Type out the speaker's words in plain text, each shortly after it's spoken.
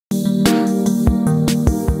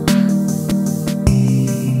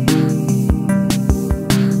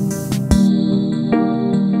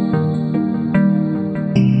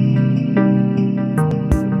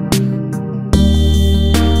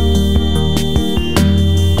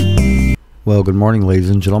Well, good morning, ladies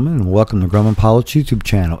and gentlemen, and welcome to Grumman Pilots YouTube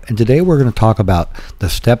channel. And today we're going to talk about the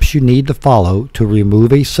steps you need to follow to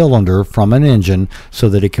remove a cylinder from an engine so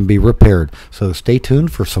that it can be repaired. So stay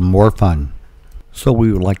tuned for some more fun. So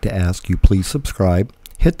we would like to ask you please subscribe,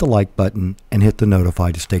 hit the like button, and hit the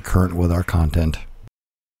notify to stay current with our content.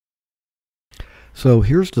 So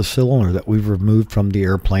here's the cylinder that we've removed from the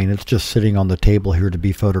airplane. It's just sitting on the table here to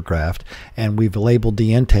be photographed, and we've labeled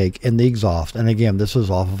the intake and the exhaust. And again, this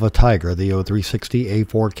is off of a Tiger, the 0360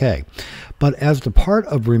 A4K. But as the part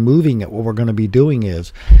of removing it, what we're going to be doing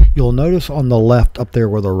is, you'll notice on the left up there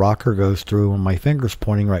where the rocker goes through, and my finger's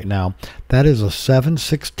pointing right now, that is a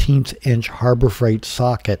 7/16 inch Harbor Freight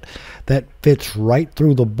socket that fits right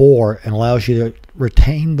through the bore and allows you to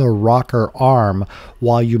retain the rocker arm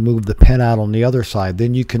while you move the pin out on the other side.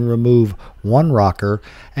 Then you can remove one rocker,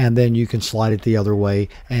 and then you can slide it the other way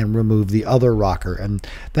and remove the other rocker, and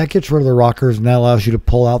that gets rid of the rockers, and that allows you to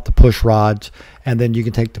pull out the push rods, and then you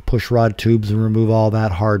can take the push rod tubes and remove all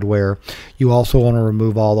that hardware. You also want to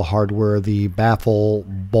remove all the hardware, the baffle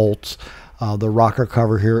bolts. The rocker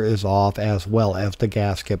cover here is off, as well as the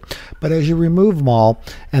gasket. But as you remove them all,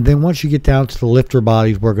 and then once you get down to the lifter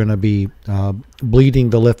bodies, we're going to be bleeding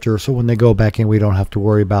the lifter, so when they go back in we don't have to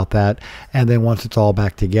worry about that. And then once it's all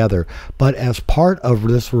back together, but as part of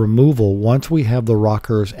this removal, once we have the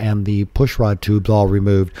rockers and the push rod tubes all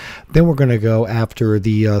removed, then we're going to go after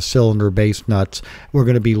the cylinder base nuts. We're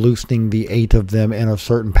going to be loosening the 8 of them in a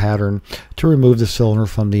certain pattern to remove the cylinder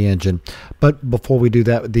from the engine. But before we do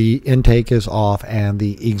that, the intake is off and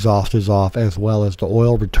the exhaust is off, as well as the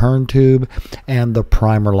oil return tube and the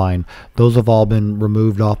primer line. Those have all been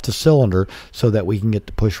removed off the cylinder so that we can get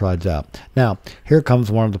the push rods out. Now here comes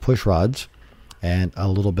one of the push rods, and a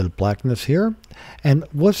little bit of blackness here. And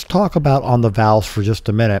let's talk about on the valves for just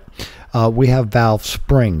a minute. We have valve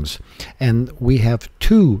springs, and we have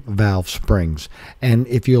 2 valve springs, and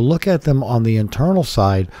if you look at them on the internal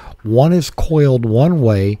side, one is coiled one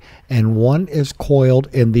way and one is coiled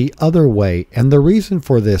in the other way. And the reason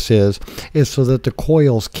for this is so that the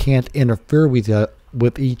coils can't interfere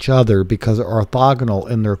with each other, because they're orthogonal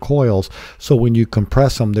in their coils, so when you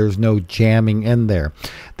compress them there's no jamming in there.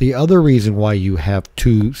 The other reason why you have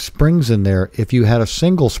 2 springs in there, if you had a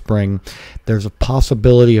single spring, there's a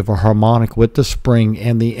possibility of a harmonic with the spring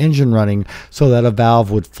and the engine running, so that a valve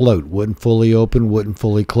would float, wouldn't fully open, wouldn't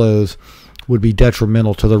fully close, would be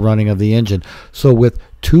detrimental to the running of the engine. So with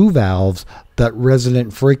 2 valves, that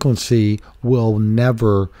resonant frequency will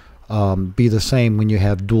never be the same when you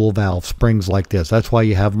have dual valve springs like this. That's why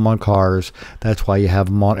you have them on cars. That's why you have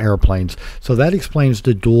them on airplanes. So that explains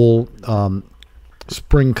the dual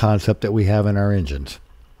spring concept that we have in our engines.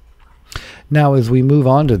 Now as we move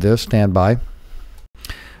on to this, stand by.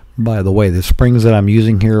 By the way, the springs that I'm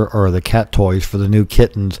using here are the cat toys for the new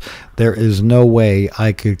kittens. There is no way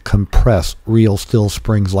I could compress real steel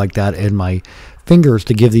springs like that in my fingers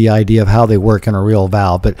to give the idea of how they work in a real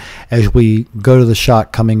valve. But as we go to the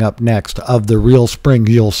shot coming up next of the real springs,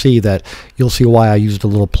 you'll see why I used the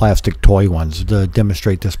little plastic toy ones to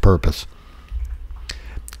demonstrate this purpose.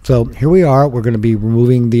 So here we are. We're going to be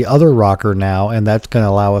removing the other rocker now, and that's going to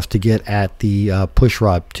allow us to get at the push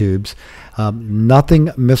rod tubes. Nothing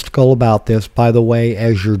mystical about this. By the way,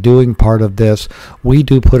 as you're doing part of this, we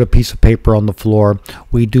do put a piece of paper on the floor.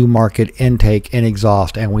 We do mark it intake and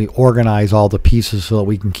exhaust, and we organize all the pieces so that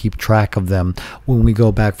we can keep track of them when we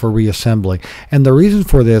go back for reassembly. And the reason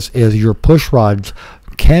for this is your push rods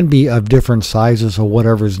can be of different sizes or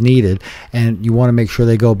whatever's needed, and you want to make sure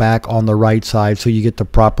they go back on the right side so you get the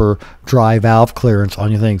proper dry valve clearance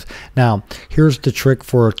on your things. Now here's the trick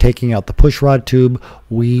for taking out the push rod tube.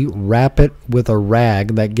 We wrap it with a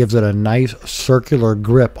rag that gives it a nice circular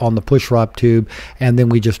grip on the push rod tube, and then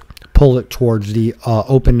we just pull it towards the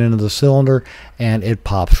open end of the cylinder, and it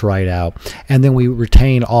pops right out. And then we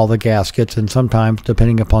retain all the gaskets, and sometimes,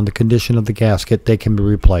 depending upon the condition of the gasket, they can be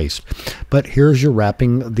replaced. But here's your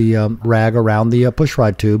wrapping the rag around the push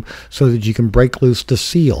rod tube so that you can break loose the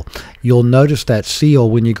seal. You'll notice that seal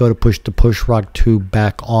when you go to push the push rod tube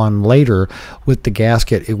back on later with the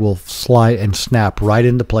gasket. It will slide and snap right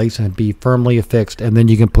into place and be firmly affixed, and then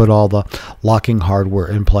you can put all the locking hardware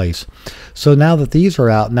in place. So now that these are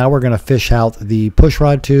out, now we're going to fish out the push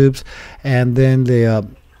rod tubes, and then the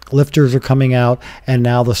lifters are coming out, and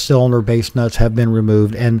now the cylinder base nuts have been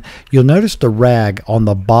removed. And you'll notice the rag on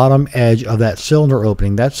the bottom edge of that cylinder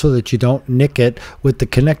opening. That's so that you don't nick it with the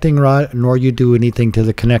connecting rod, nor you do anything to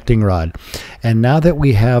the connecting rod. And now that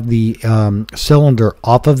we have the cylinder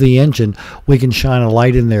off of the engine, we can shine a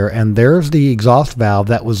light in there, and there's the exhaust valve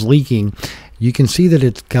that was leaking. you can see that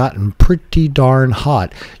it's gotten pretty darn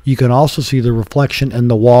hot. You can also see the reflection in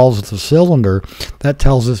the walls of the cylinder. That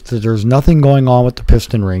tells us that there's nothing going on with the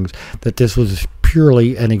piston rings, that this was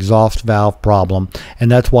purely an exhaust valve problem,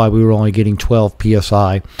 and that's why we were only getting 12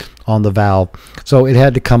 psi on the valve. So it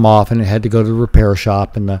had to come off and it had to go to the repair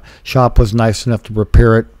shop, and the shop was nice enough to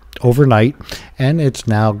repair it overnight, and it's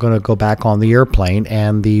now going to go back on the airplane,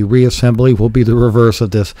 and the reassembly will be the reverse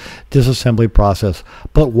of this disassembly process.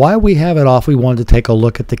 But while we have it off, we wanted to take a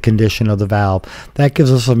look at the condition of the valve. That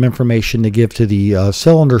gives us some information to give to the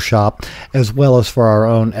cylinder shop, as well as for our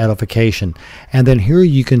own edification. And then here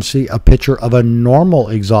you can see a picture of a normal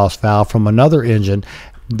exhaust valve from another engine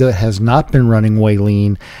that has not been running way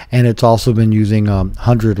lean, and it's also been using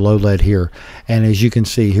 100 low lead here. And as you can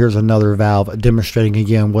see, here's another valve demonstrating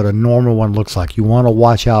again what a normal one looks like. You want to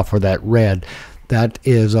watch out for that red. That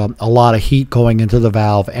is a lot of heat going into the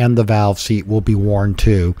valve, and the valve seat will be worn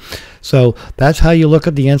too. So that's how you look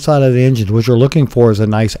at the inside of the engine. What you're looking for is a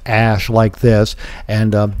nice ash like this,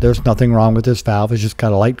 and there's nothing wrong with this valve. It's just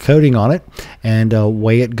got a light coating on it, and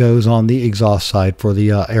way it goes on the exhaust side for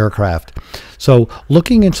the aircraft. So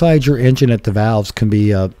looking inside your engine at the valves can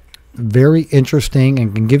be very interesting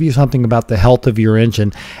and can give you something about the health of your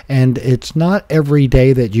engine. And it's not every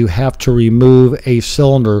day that you have to remove a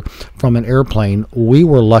cylinder from an airplane. We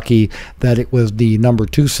were lucky that it was the number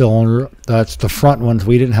 2 cylinder. That's the front ones.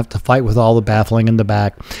 We didn't have to fight with all the baffling in the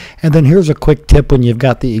back. And then here's a quick tip: when you've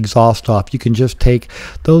got the exhaust off, you can just take,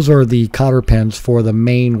 those are the cotter pins for the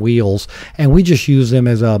main wheels, and we just use them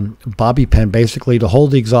as a bobby pin basically to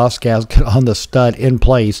hold the exhaust gasket on the stud in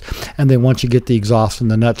place. And then once you get the exhaust and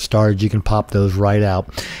the nut started, you can pop those right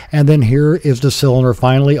out. And then here is the cylinder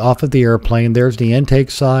finally off of the airplane. There's the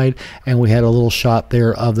intake side, and we had a little shot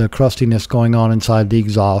there of the crustiness going on inside the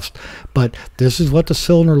exhaust. But this is what the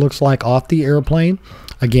cylinder looks like off the airplane.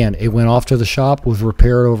 Again, it went off to the shop, was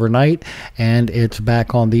repaired overnight, and it's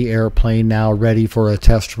back on the airplane now, ready for a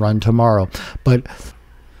test run tomorrow.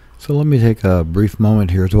 So let me take a brief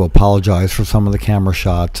moment here to apologize for some of the camera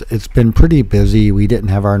shots. It's been pretty busy. We didn't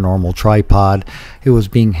have our normal tripod. It was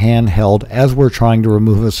being handheld as we're trying to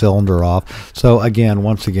remove a cylinder off. So again,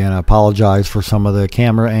 once again, I apologize for some of the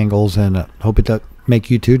camera angles, and hope it doesn't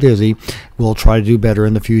make you too dizzy. We'll try to do better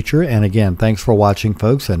in the future. And again, thanks for watching,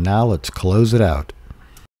 folks, and now let's close it out.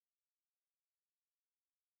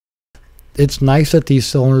 It's nice that these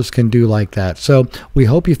cylinders can do like that. So we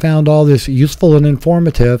hope you found all this useful and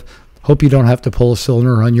informative. Hope you don't have to pull a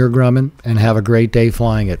cylinder on your Grumman, and have a great day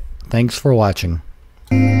flying it. Thanks for watching.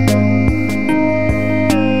 And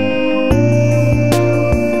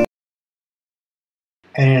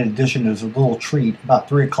in addition, there's a little treat about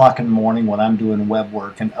 3 o'clock in the morning when I'm doing web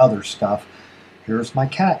work and other stuff. Here's my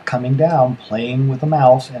cat coming down, playing with a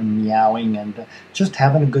mouse and meowing, and just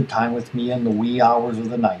having a good time with me in the wee hours of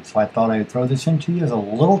the night. So I thought I'd throw this into you as a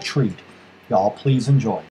little treat. Y'all please enjoy.